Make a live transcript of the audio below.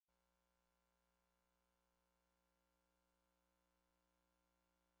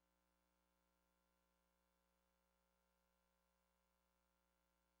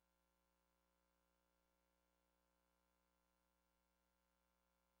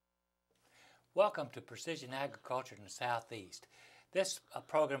Welcome to Precision Agriculture in the Southeast. This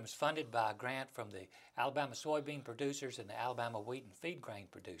program is funded by a grant from the Alabama soybean producers and the Alabama wheat and feed grain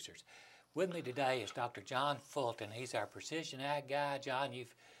producers. With me today is Dr. John Fulton. He's our Precision Ag guy. John,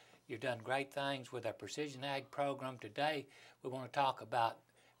 you've done great things with our Precision Ag program. Today we want to talk about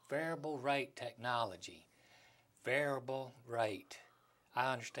variable rate technology. Variable rate.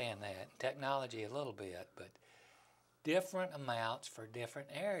 I understand that. Technology a little bit, but different amounts for different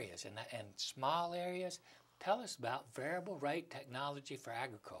areas. And small areas, tell us about variable rate technology for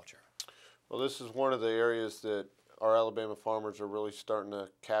agriculture. Well, this is one of the areas that our Alabama farmers are really starting to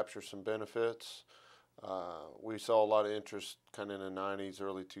capture some benefits. We saw a lot of interest kind of in the 90s,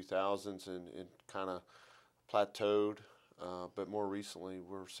 early 2000s, and kind of plateaued. But more recently,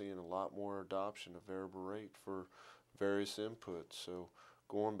 we're seeing a lot more adoption of variable rate for various inputs. So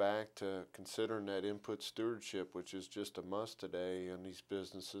going back to considering that input stewardship, which is just a must today in these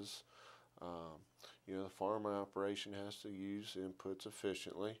businesses. The farm operation has to use inputs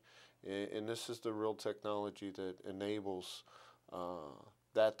efficiently, and this is the real technology that enables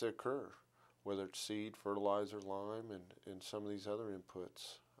that to occur, whether it's seed, fertilizer, lime, and some of these other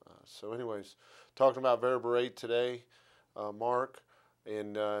inputs. So anyways, talking about variable rate today, Mark,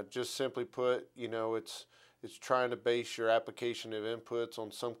 and just simply put, it's trying to base your application of inputs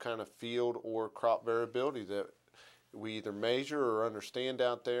on some kind of field or crop variability that we either measure or understand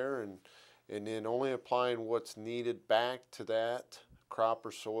out there, and then only applying what's needed back to that crop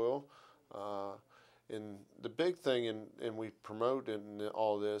or soil. And the big thing, and we promote in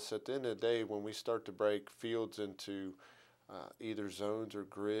all this, at the end of the day, when we start to break fields into either zones or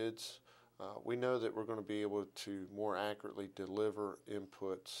grids, we know that we're going to be able to more accurately deliver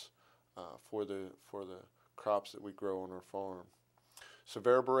inputs for the crops that we grow on our farm. So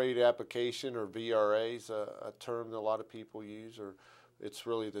variable rate application, or VRA, is a term that a lot of people use, or it's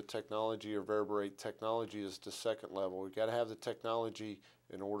really the technology, or variable rate technology is the second level. We've got to have the technology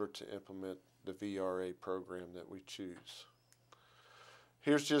in order to implement the VRA program that we choose.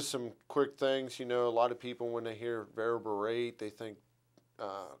 Here's just some quick things. A lot of people, when they hear variable rate, they think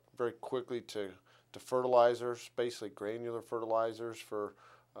very quickly to fertilizers, basically granular fertilizers for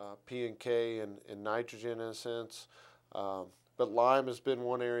P and K and nitrogen in a sense. But lime has been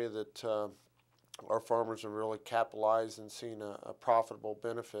one area that our farmers have really capitalized and seen a profitable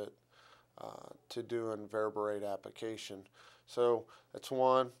benefit to doing variable rate application. So that's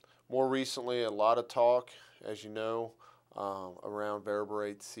one. More recently, a lot of talk, as you know, around variable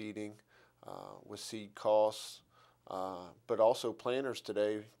rate seeding with seed costs, but also planters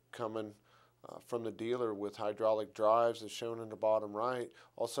today coming from the dealer with hydraulic drives, as shown in the bottom right.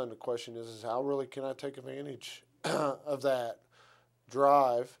 All of a sudden the question is how really can I take advantage of that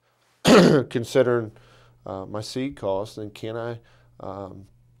drive considering my seed costs, and can I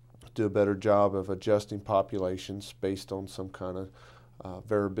do a better job of adjusting populations based on some kind of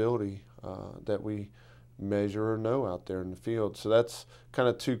variability that we measure or know out there in the field. So that's kind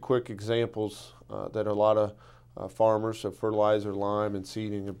of two quick examples that a lot of farmers of fertilizer, lime, and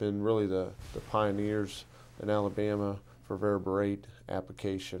seeding have been really the pioneers in Alabama for variable rate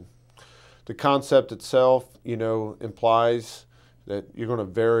application. The concept itself, implies that you're going to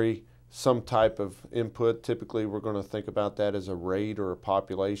vary some type of input. Typically, we're going to think about that as a rate or a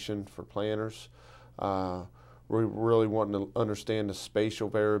population for planters. We're really wanting to understand the spatial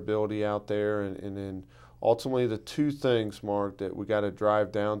variability out there, and then ultimately the two things, Mark, that we got to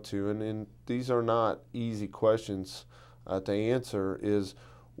drive down to, and these are not easy questions to answer, is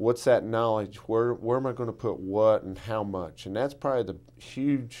what's that knowledge? Where am I going to put what and how much? And that's probably the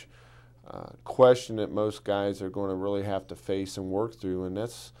huge question that most guys are going to really have to face and work through, and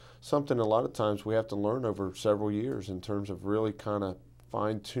that's something a lot of times we have to learn over several years in terms of really kind of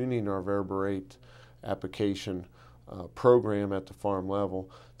fine-tuning our variable rate application program at the farm level.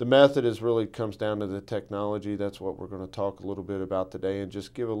 The method really comes down to the technology. That's what we're going to talk a little bit about today, and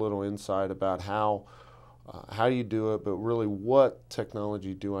just give a little insight about how you do it, but really what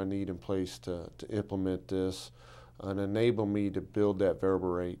technology do I need in place to implement this and enable me to build that variable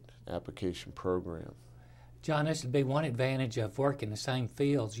rate application program. John, this would be one advantage of working the same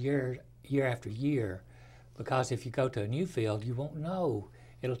fields year after year, because if you go to a new field, you won't know.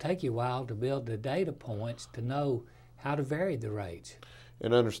 It'll take you a while to build the data points to know how to vary the rates.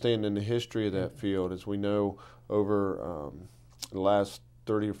 And understanding the history of that field, as we know over the last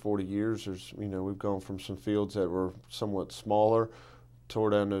 30 or 40 years, we've gone from some fields that were somewhat smaller, tore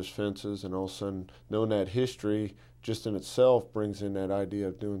down those fences, and all of a sudden knowing that history just in itself brings in that idea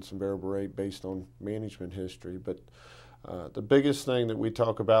of doing some variable rate based on management history. But the biggest thing that we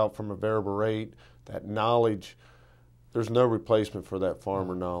talk about from a variable rate, that knowledge, there's no replacement for that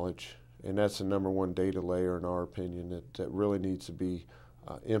farmer knowledge. and that's the number one data layer in our opinion that really needs to be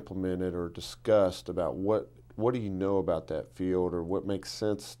implemented or discussed about what do you know about that field or what makes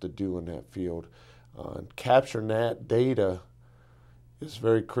sense to do in that field. And capturing that data is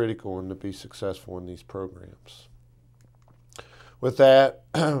very critical and to be successful in these programs. With that,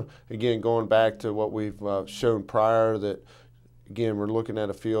 again, going back to what we've shown prior, that again, we're looking at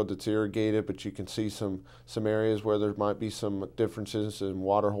a field that's irrigated, but you can see some areas where there might be some differences in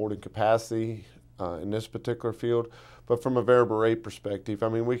water holding capacity in this particular field. But from a variable rate perspective, I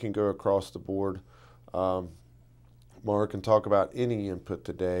mean, we can go across the board, Mark, and talk about any input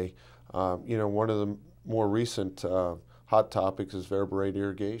today. You know, one of the more recent hot topics is variable rate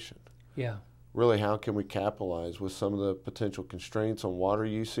irrigation. Yeah. Really, how can we capitalize with some of the potential constraints on water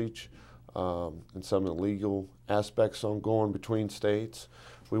usage and some of the legal aspects on going between states?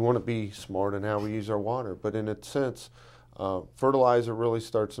 We want to be smart in how we use our water, but in a sense, fertilizer really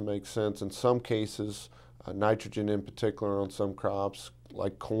starts to make sense. In some cases, nitrogen in particular on some crops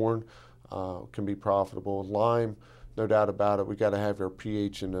like corn can be profitable. Lime, no doubt about it, we got to have our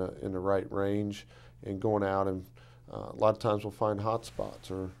pH in the right range, and going out and a lot of times we'll find hot spots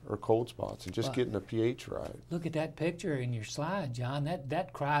or cold spots and just getting the pH right. Look at that picture in your slide, John.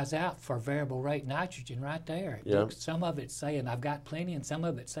 That cries out for variable rate nitrogen right there. Yeah. Some of it's saying I've got plenty, and some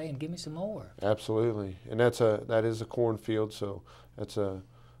of it's saying give me some more. Absolutely, and that is a cornfield, so that's a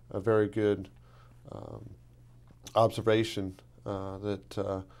very good observation.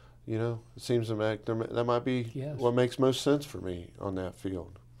 That you know, it seems to make that might be what makes most sense for me on that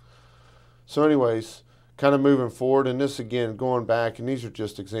field. So, anyways, kind of moving forward, and this again going back, and these are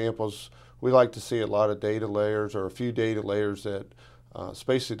just examples. We like to see a lot of data layers or a few data layers that,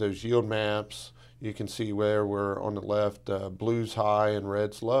 especially those yield maps. You can see where we're on the left, blue's high and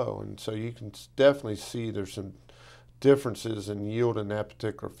red's low, and so you can definitely see there's some differences in yield in that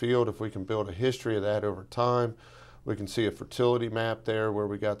particular field. If we can build a history of that over time, we can see a fertility map there where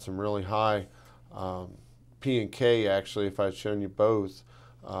we got some really high P and K. Actually, if I'd shown you both.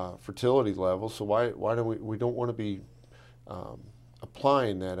 Fertility levels, so why don't we don't want to be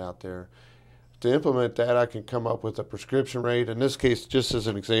applying that out there. To implement that, I can come up with a prescription rate. In this case, just as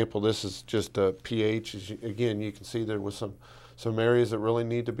an example, this is just a pH. Again, you can see there was some areas that really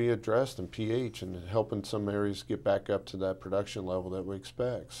need to be addressed in pH and helping some areas get back up to that production level that we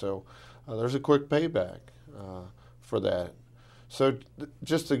expect. So there's a quick payback for that. So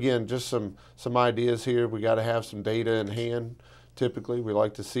just again, just some ideas here. We got to have some data in hand. Typically, we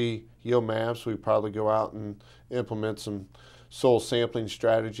like to see yield maps. We probably go out and implement some soil sampling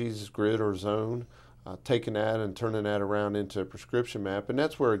strategies, grid or zone, taking that and turning that around into a prescription map. And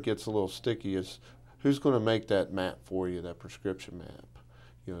that's where it gets a little sticky, is who's going to make that map for you, that prescription map?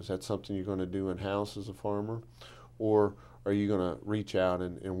 You know, is that something you're going to do in-house as a farmer? Or are you going to reach out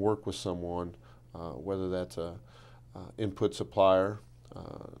and work with someone, whether that's a input supplier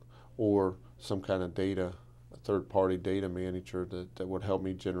or some kind of data, a third-party data manager that would help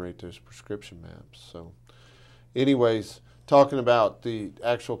me generate those prescription maps. So anyways, talking about the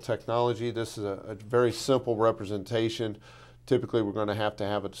actual technology, this is a very simple representation. Typically, we're going to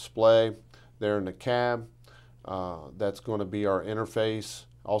have a display there in the cab. That's going to be our interface.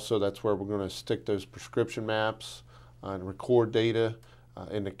 Also, that's where we're going to stick those prescription maps and record data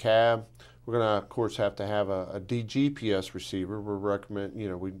in the cab. We're going to, of course, have a DGPS receiver.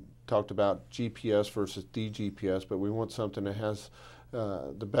 We talked about GPS versus DGPS, but we want something that has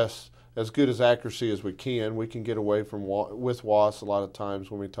the best, as good as accuracy as we can. We can get away from with WAS a lot of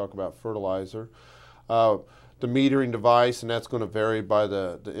times when we talk about fertilizer. The metering device, and that's going to vary by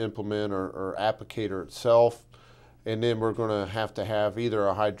the implement or applicator itself. And then we're going to have either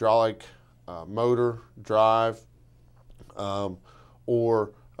a hydraulic motor drive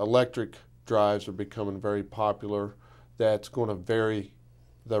or electric drives are becoming very popular. That's going to vary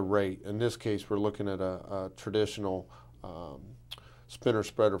the rate. In this case, we're looking at a traditional spinner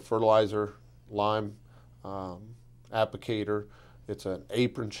spreader fertilizer lime applicator. It's an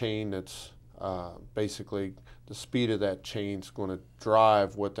apron chain that's basically the speed of that chain is going to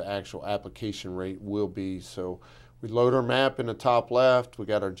drive what the actual application rate will be. So we load our map in the top left. We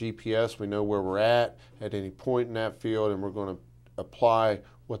got our GPS. We know where we're at any point in that field, and we're going to apply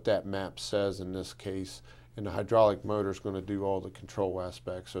what that map says in this case. And the hydraulic motor is going to do all the control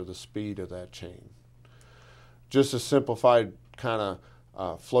aspects or the speed of that chain. Just a simplified kind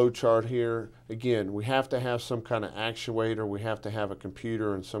of flow chart here. Again, we have to have some kind of actuator. We have to have a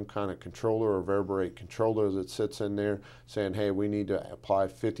computer and some kind of controller or variable rate controller that sits in there saying, hey, we need to apply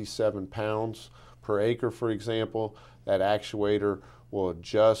 57 pounds per acre, for example. That actuator will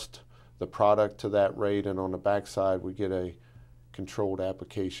adjust the product to that rate, and on the backside we get a controlled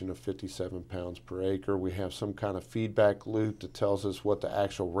application of 57 pounds per acre. We have some kind of feedback loop that tells us what the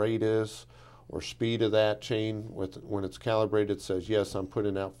actual rate is or speed of that chain. When it's calibrated, it says, yes, I'm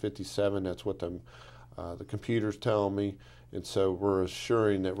putting out 57. That's what the computer's telling me. And so we're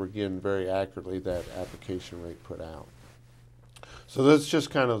assuring that we're getting very accurately that application rate put out. So that's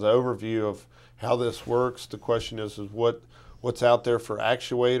just kind of the overview of how this works. The question is what's out there for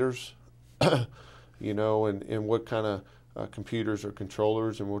actuators, you know, and what kind of computers or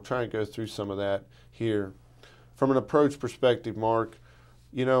controllers, and we'll try and go through some of that here. From an approach perspective, Mark,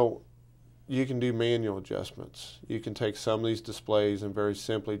 you know, you can do manual adjustments. You can take some of these displays and very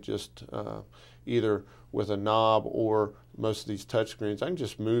simply just either with a knob or most of these touch screens, I can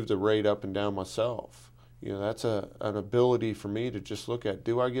just move the rate up and down myself. You know, that's an ability for me to just look at,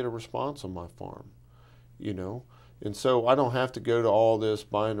 do I get a response on my farm? You know, and so I don't have to go to all this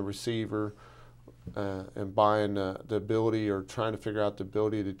buying a receiver and buying the ability or trying to figure out the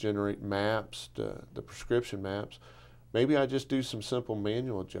ability to generate maps, the prescription maps. Maybe I just do some simple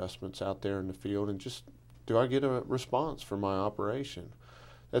manual adjustments out there in the field and just, do I get a response for my operation?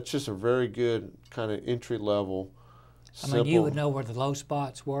 That's just a very good kind of entry level, simple. I mean, you would know where the low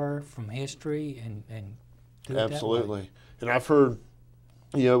spots were from history and do it absolutely. that way. And I've heard,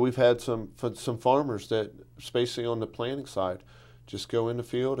 you know, we've had some farmers that, especially on the planting side, just go in the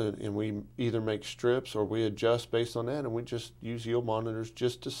field and we either make strips or we adjust based on that, and we just use yield monitors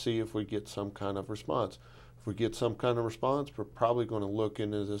just to see if we get some kind of response. If we get some kind of response, we're probably going to look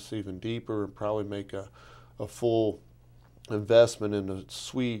into this even deeper and probably make a full investment in a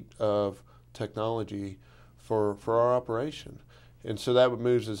suite of technology for our operation. And so that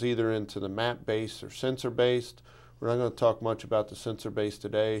moves us either into the map-based or sensor-based. We're not going to talk much about the sensor-based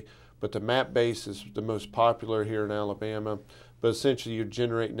today, but the map-based is the most popular here in Alabama. But essentially you're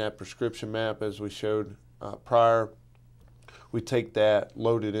generating that prescription map as we showed prior. We take that,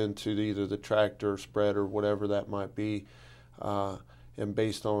 load it into either the tractor, spreader, whatever that might be, and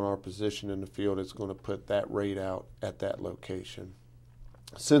based on our position in the field, it's going to put that rate out at that location.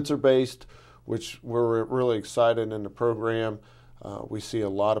 Sensor-based, which we're really excited in the program. We see a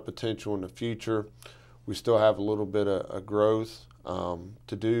lot of potential in the future. We still have a little bit of growth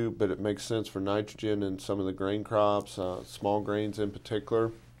to do, but it makes sense for nitrogen and some of the grain crops, small grains in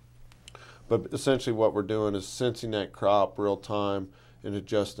particular. But essentially what we're doing is sensing that crop real time and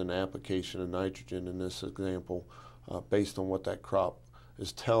adjusting the application of nitrogen in this example based on what that crop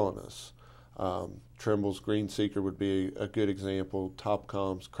is telling us. Trimble's Green Seeker would be a good example.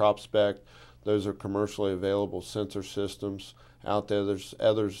 Topcom's Crop Spec, those are commercially available sensor systems out there. There's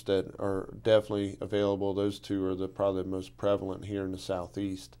others that are definitely available. Those two are probably the most prevalent here in the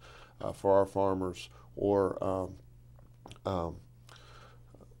Southeast for our farmers, or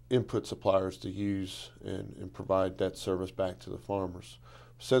input suppliers to use and provide that service back to the farmers.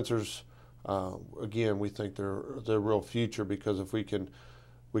 Sensors, again, we think they're the real future, because if we can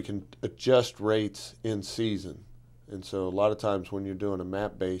adjust rates in season. And so a lot of times when you're doing a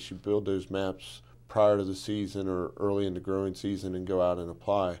map base, you build those maps prior to the season or early in the growing season and go out and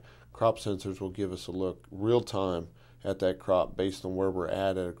apply. Crop sensors will give us a look real time at that crop based on where we're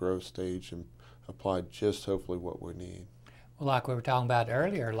at a growth stage and apply just hopefully what we need. Well, like we were talking about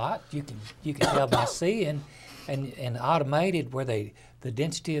earlier, a lot you can tell by seeing, and automated where the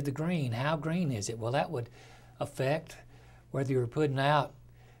density of the green, how green is it? Well, that would affect whether you're putting out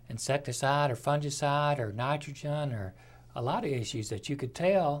insecticide or fungicide or nitrogen, or a lot of issues that you could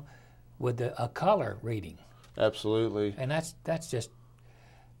tell with a color reading. Absolutely. And that's just,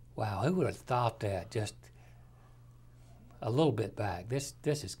 wow, who would have thought that just a little bit back? This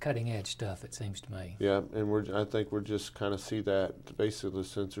is cutting edge stuff, it seems to me. Yeah, and I think we're just kind of see that basically the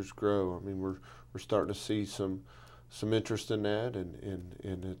sensors grow. I mean, we're starting to see some interest in that,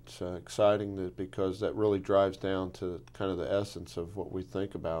 and it's exciting because that really drives down to kind of the essence of what we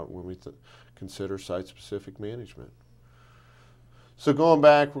think about when we consider site-specific management. So going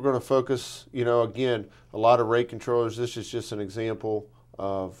back, we're going to focus, again, a lot of rate controllers. This is just an example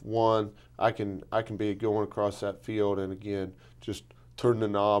of one. I can be going across that field and again just turn the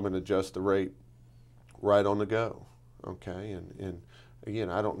knob and adjust the rate right on the go. Okay, and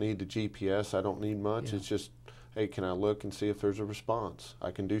again, I don't need the GPS. I don't need much. Yeah. It's just, hey, can I look and see if there's a response? I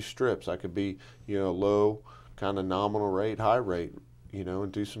can do strips. I could be, low, kind of nominal rate, high rate,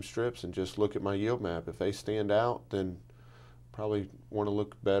 and do some strips and just look at my yield map. If they stand out, then probably want to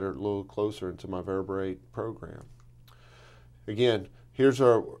look better, a little closer into my variable rate program. Again, here's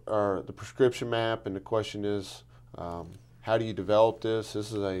the prescription map, and the question is, how do you develop this?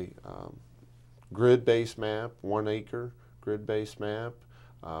 This is a grid-based map, 1 acre grid-based map.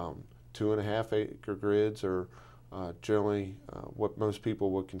 2.5 acre grids are generally what most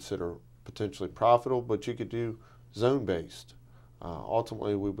people would consider potentially profitable, but you could do zone-based.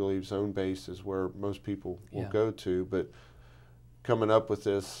 Ultimately, we believe zone-based is where most people will go to, but coming up with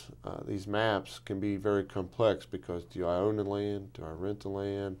these maps can be very complex because do I own the land? Do I rent the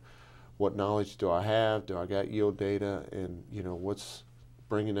land? What knowledge do I have? Do I got yield data? And what's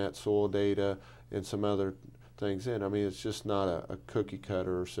bringing that soil data and some other things in? I mean, it's just not a cookie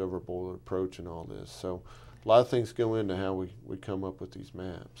cutter or silver bullet approach in all this. So a lot of things go into how we come up with these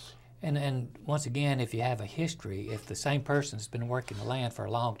maps. And once again, if you have a history, if the same person's been working the land for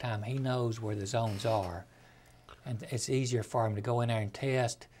a long time, he knows where the zones are. And it's easier for him to go in there and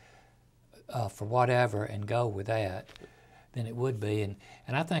test for whatever and go with that than it would be. And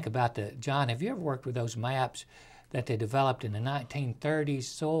I think about John, have you ever worked with those maps that they developed in the 1930s,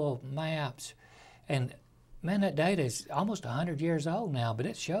 soil maps? And man, that data is almost 100 years old now, but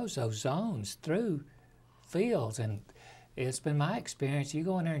it shows those zones through fields. And it's been my experience, you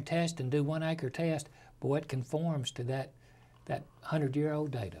go in there and test and do 1 acre test, boy, it conforms to that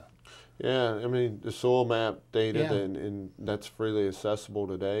 100-year-old data. Yeah, I mean, the soil map data and that's freely accessible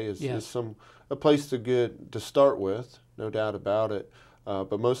today is a place to start with, no doubt about it.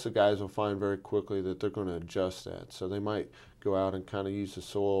 But most of the guys will find very quickly that they're going to adjust that. So they might go out and kind of use the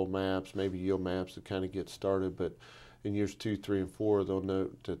soil maps, maybe yield maps to kind of get started. But in years 2, 3, and 4, they'll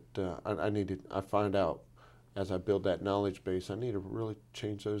note that I find out as I build that knowledge base, I need to really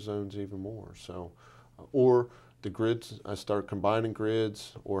change those zones even more. So, or the grids, I start combining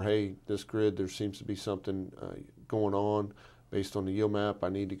grids, or hey, this grid, there seems to be something going on based on the yield map. I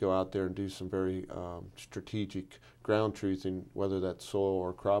need to go out there and do some very strategic ground truthing, whether that's soil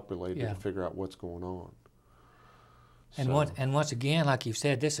or crop related, to figure out what's going on. And once again, like you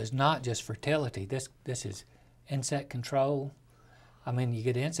said, this is not just fertility. This is insect control. I mean, you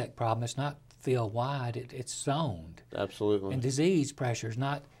get an insect problem, it's not field wide, it's zoned. Absolutely. And disease pressure is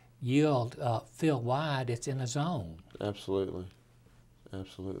not yield field wide, it's in a zone. Absolutely.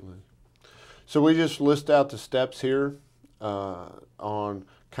 Absolutely. So we just list out the steps here on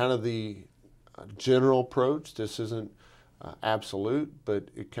kind of the general approach. This isn't absolute, but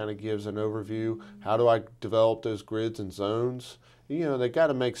it kind of gives an overview. How do I develop those grids and zones? They got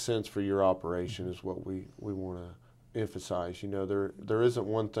to make sense for your operation is what we want to emphasize. There isn't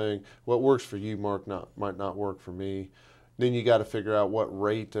one thing. What works for you, Mark, might not work for me. Then you got to figure out what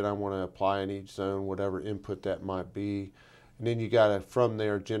rate that I want to apply in each zone, whatever input that might be. And then you got to, from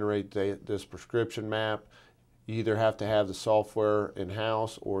there, generate this prescription map. You either have to have the software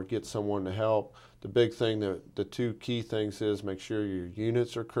in-house or get someone to help. The big thing, the two key things is make sure your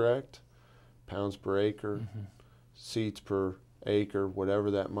units are correct, pounds per acre, seeds per acre, whatever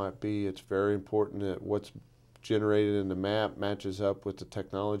that might be. It's very important that what's generated in the map matches up with the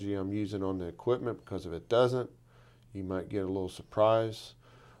technology I'm using on the equipment, because if it doesn't, you might get a little surprise.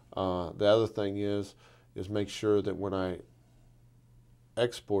 The other thing is make sure that when I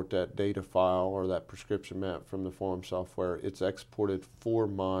export that data file or that prescription map from the farm software, it's exported for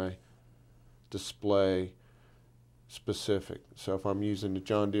my display specific. So if I'm using the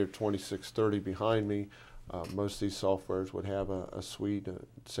John Deere 2630 behind me, most of these softwares would have a suite,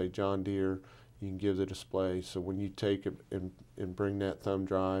 say John Deere. You can give the display. So when you take it and bring that thumb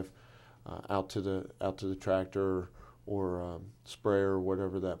drive out to the tractor or sprayer or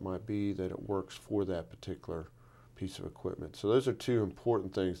whatever that might be, that it works for that particular piece of equipment. So those are two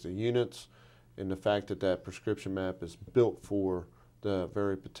important things, the units and the fact that that prescription map is built for the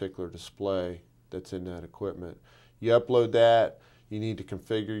very particular display that's in that equipment. You upload that, you need to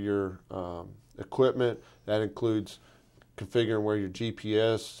configure your equipment. That includes configuring where your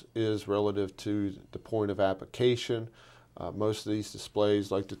GPS is relative to the point of application. Most of these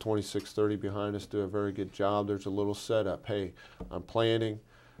displays, like the 2630 behind us, do a very good job. There's a little setup. Hey, I'm planting.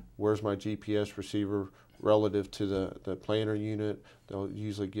 Where's my GPS receiver relative to the planter unit? They'll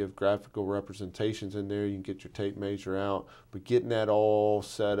usually give graphical representations in there. You can get your tape measure out. But getting that all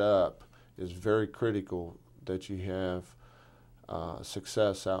set up is very critical that you have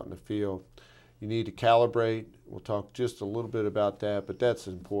success out in the field. You need to calibrate. We'll talk just a little bit about that, but that's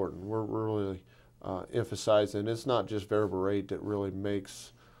important. We're really emphasizing it's not just variable rate that really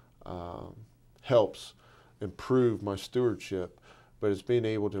helps improve my stewardship, but it's being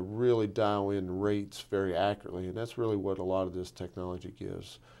able to really dial in rates very accurately, and that's really what a lot of this technology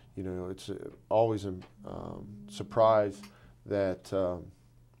gives. It's always a surprise that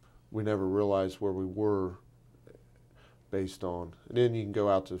we never realized where we were based on. And then you can go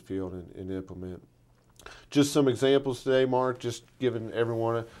out to the field and implement. Just some examples today, Mark, just giving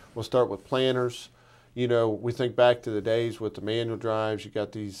everyone, we'll start with planters. you know, we think back to the days with the manual drives. You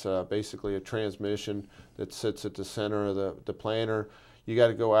got these basically a transmission that sits at the center of the planter. You got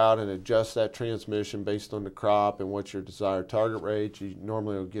to go out and adjust that transmission based on the crop and what's your desired target rate. You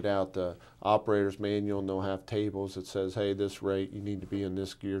normally will get out the operator's manual and they'll have tables that says, hey, this rate, you need to be in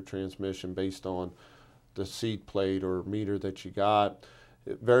this gear transmission based on the seat plate or meter that you got.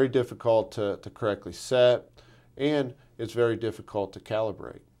 Very difficult to correctly set, and it's very difficult to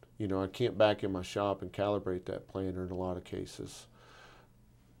calibrate. You know, I can't back in my shop and calibrate that planter in a lot of cases.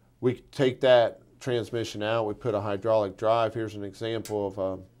 We take that transmission out, we put a hydraulic drive. Here's an example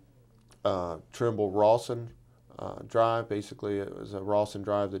of a Trimble Rawson drive. Basically, it was a Rawson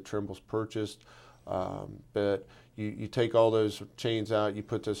drive that Trimble's purchased. But you take all those chains out, you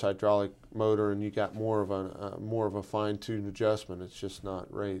put this hydraulic motor, and you got more of a fine-tuned adjustment. It's just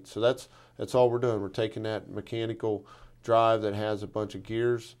not right. So that's all we're doing. We're taking that mechanical drive that has a bunch of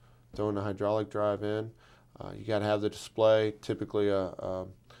gears, throwing the hydraulic drive in. You got to have the display. Typically,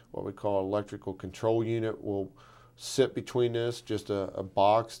 what we call electrical control unit will sit between this, just a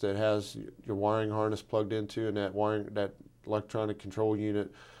box that has your wiring harness plugged into, and that electronic control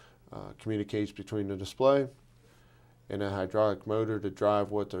unit communicates between the display and a hydraulic motor to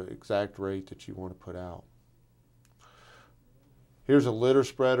drive what the exact rate that you want to put out. Here's a litter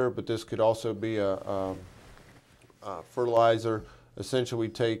spreader, but this could also be a fertilizer. Essentially,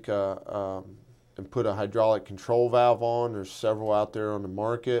 we take and put a hydraulic control valve on. There's several out there on the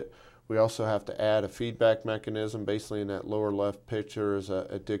market. We also have to add a feedback mechanism. Basically, in that lower left picture is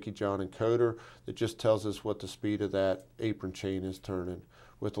a Dickie John encoder that just tells us what the speed of that apron chain is turning.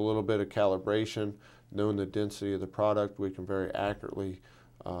 With a little bit of calibration, knowing the density of the product, we can very accurately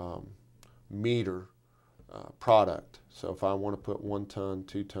meter product. So if I want to put 1 ton,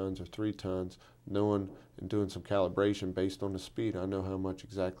 2 tons, or 3 tons, knowing and doing some calibration based on the speed, I know how much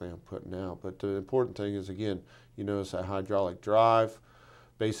exactly I'm putting out. But the important thing is, again, you notice a hydraulic drive.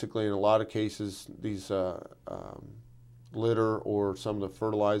 Basically, in a lot of cases, these litter or some of the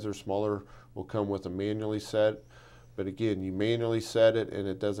fertilizer, smaller, will come with a manually set. But again, you manually set it and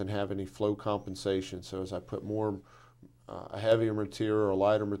it doesn't have any flow compensation. So as I put more, a heavier material or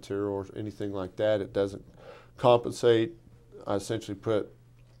lighter material or anything like that, it doesn't compensate. I essentially put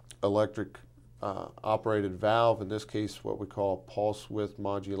electric operated valve, in this case what we call pulse width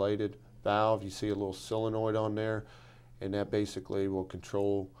modulated valve. You see a little solenoid on there, and that basically will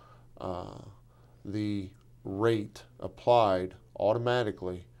control the rate applied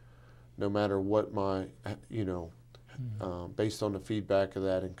automatically no matter what my, based on the feedback of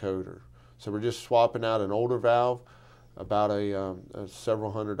that encoder. So we're just swapping out an older valve, about a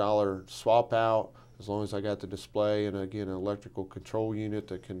several $100 swap out, as long as I got the display and, again, an electrical control unit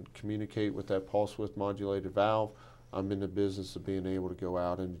that can communicate with that pulse width modulated valve. I'm in the business of being able to go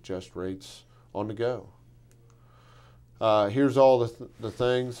out and adjust rates on the go. Here's all the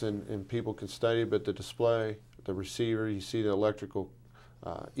things, and people can study, but the display, the receiver, you see the electrical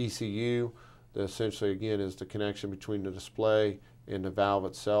ECU, that essentially, again, is the connection between the display and the valve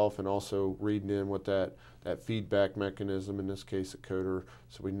itself, and also reading in with that feedback mechanism, in this case a coder,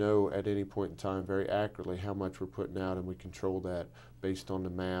 so we know at any point in time very accurately how much we're putting out, and we control that based on the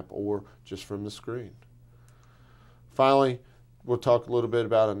map or just from the screen. Finally, we'll talk a little bit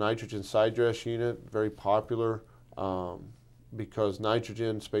about a nitrogen side dress unit, very popular because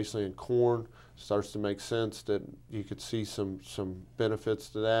nitrogen, especially in corn, starts to make sense that you could see some benefits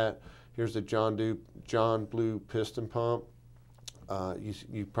to that. Here's the John Blue piston pump.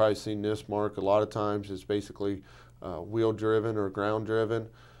 You've probably seen this, Mark, a lot of times. It's basically wheel-driven or ground-driven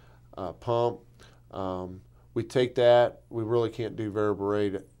pump. We take that. We really can't do variable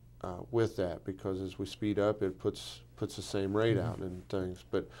rate with that, because as we speed up, it puts the same rate out and things.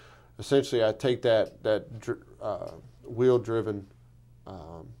 But essentially, I take that wheel-driven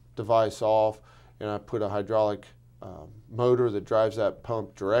device off, and I put a hydraulic motor that drives that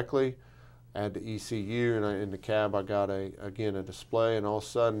pump directly. Add the ECU, and in the cab I got a display, and all of a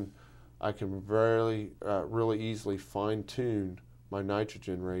sudden I can really easily fine-tune my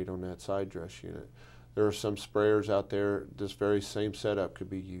nitrogen rate on that side dress unit. There are some sprayers out there this very same setup could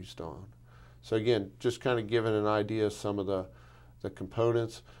be used on. So again, just kind of giving an idea of some of the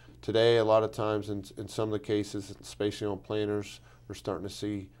components. Today, a lot of times in some of the cases, especially on planters, we're starting to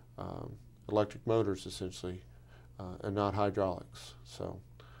see electric motors essentially, and not hydraulics.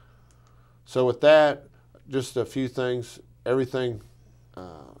 So with that, just a few things. Everything,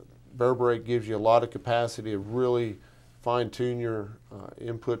 variable rate gives you a lot of capacity to really fine-tune your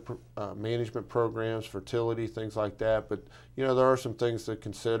input management programs, fertility, things like that. But there are some things to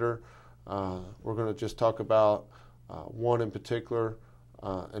consider. We're going to just talk about one in particular,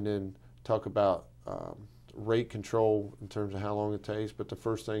 and then talk about rate control in terms of how long it takes. But the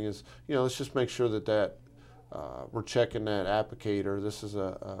first thing is, let's just make sure that we're checking that applicator. This is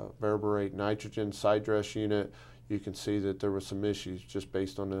a VariBrate nitrogen side dress unit. You can see that there was some issues just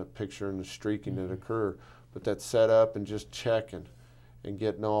based on the picture and the streaking that occurred. But that setup and just checking and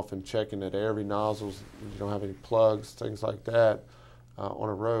getting off and checking that every nozzles, you don't have any plugs, things like that on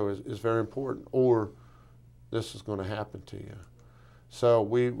a row is very important, or this is going to happen to you. So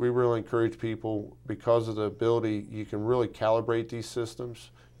we really encourage people, because of the ability, you can really calibrate these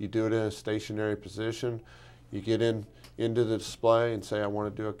systems. You do it in a stationary position. You get into the display and say, I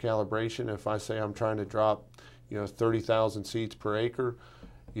want to do a calibration. If I say I'm trying to drop 30,000 seeds per acre,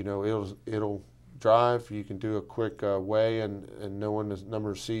 it'll drive. You can do a quick weigh and knowing the number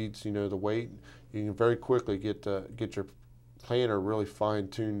of seeds, the weight. You can very quickly get your planter really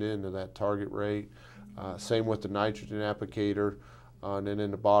fine-tuned into that target rate. Same with the nitrogen applicator. And then in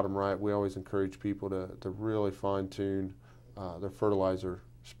the bottom right, we always encourage people to really fine-tune their fertilizer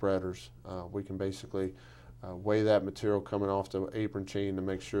spreaders. We can basically weigh that material coming off the apron chain to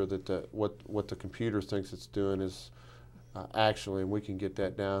make sure that what the computer thinks it's doing is actually, and we can get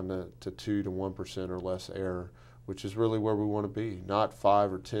that down to 2 to 1% or less error, which is really where we want to be, not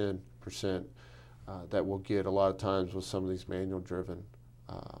 5 or 10% that we'll get a lot of times with some of these manual-driven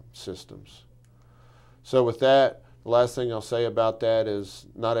systems. So with that, the last thing I'll say about that is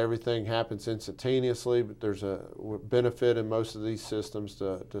not everything happens instantaneously, but there's a benefit in most of these systems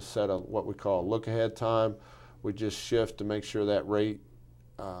to set what we call a look-ahead time. We just shift to make sure that rate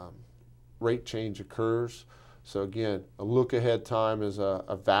change occurs. So again, a look-ahead time is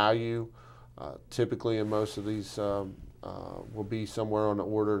a value. Typically in most of these will be somewhere on the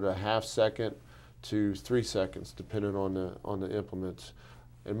order to ½ second to 3 seconds, depending on the implements.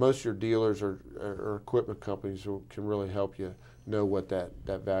 And most of your dealers or equipment companies can really help you know what that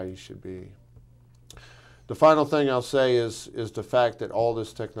value should be. The final thing I'll say is the fact that all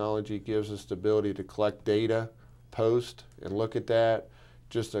this technology gives us the ability to collect data, post, and look at that.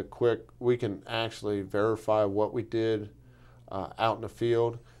 Just a quick, we can actually verify what we did out in the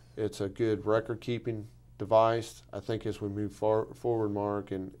field. It's a good record-keeping device. I think as we move forward, Mark,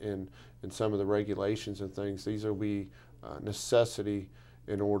 and some of the regulations and things, these will be necessity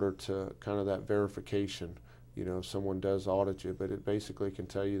in order to kind of that verification. If someone does audit you, but it basically can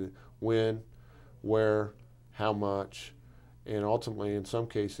tell you when, where, how much, and ultimately in some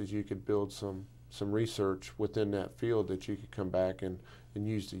cases you could build some research within that field that you could come back and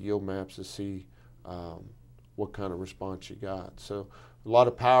use the yield maps to see what kind of response you got. So a lot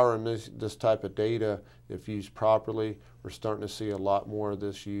of power in this type of data if used properly. We're starting to see a lot more of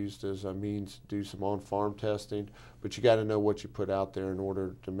this used as a means to do some on-farm testing, but you got to know what you put out there in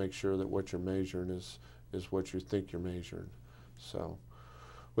order to make sure that what you're measuring is what you think you're measuring. So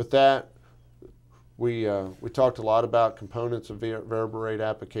with that, we talked a lot about components of VariBrate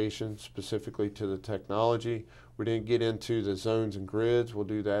applications, specifically to the technology. We didn't get into the zones and grids. We'll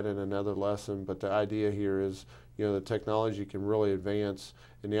do that in another lesson, but the idea here is the technology can really advance,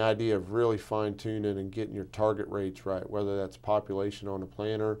 and the idea of really fine-tuning and getting your target rates right, whether that's population on the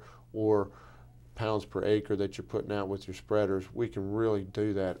planter or pounds per acre that you're putting out with your spreaders, we can really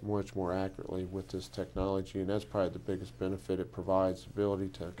do that much more accurately with this technology, and that's probably the biggest benefit it provides, the ability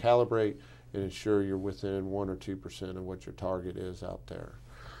to calibrate and ensure you're within 1 or 2% of what your target is out there.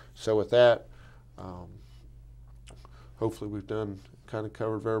 So with that, hopefully we've kind of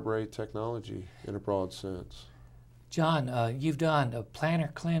covered VariBrate technology in a broad sense. John, you've done planter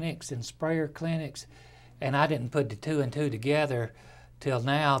clinics and sprayer clinics, and I didn't put the 2 and 2 together till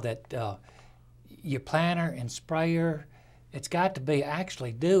now that your planter and sprayer, it's got to be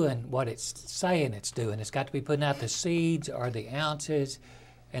actually doing what it's saying it's doing. It's got to be putting out the seeds or the ounces,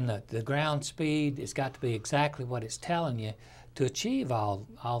 and the ground speed. It's got to be exactly what it's telling you to achieve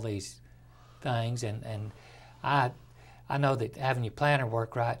all these things. And I know that having your planter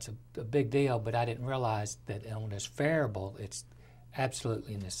work right is a big deal, but I didn't realize that on this variable, it's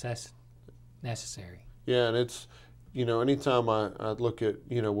absolutely necessary. Yeah, and it's, anytime I look at,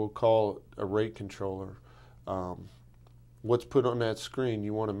 we'll call it a rate controller, what's put on that screen,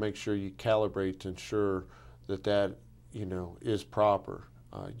 you want to make sure you calibrate to ensure that is proper.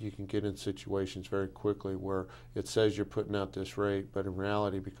 You can get in situations very quickly where it says you're putting out this rate, but in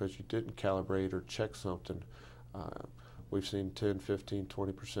reality, because you didn't calibrate or check something, we've seen 10, 15,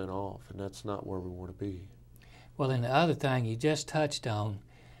 20% off, and that's not where we want to be. Well, and the other thing you just touched on,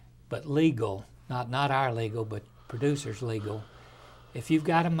 but legal, not our legal, but producers' legal, if you've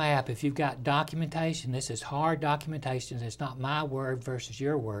got a map, if you've got documentation, this is hard documentation, it's not my word versus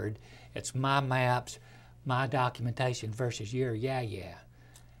your word, it's my maps, my documentation versus your yeah.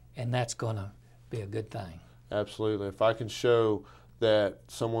 And that's going to be a good thing. Absolutely. If I can show that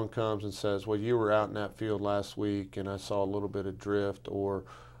someone comes and says, well, you were out in that field last week and I saw a little bit of drift, or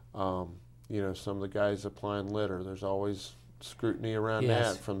you know, some of the guys applying litter, there's always scrutiny around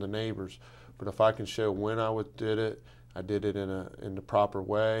Yes. that from the neighbors. But if I can show when I did it, I did it in the proper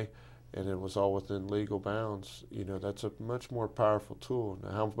way, and it was all within legal bounds, you know, that's a much more powerful tool.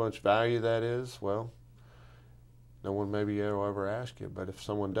 Now, how much value that is, well, no one maybe will ever ask you, but if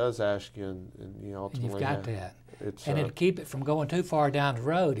someone does ask you, and you And ultimately you've got that. it's And it'll keep it from going too far down the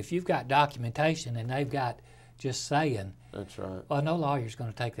road. If you've got documentation and they've got just saying, that's right. well, no lawyer's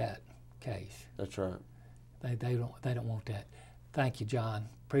going to take that case. That's right. They don't want that. Thank you, John.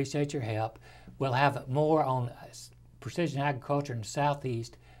 Appreciate your help. We'll have more on precision agriculture in the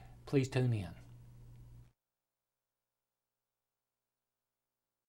Southeast. Please tune in.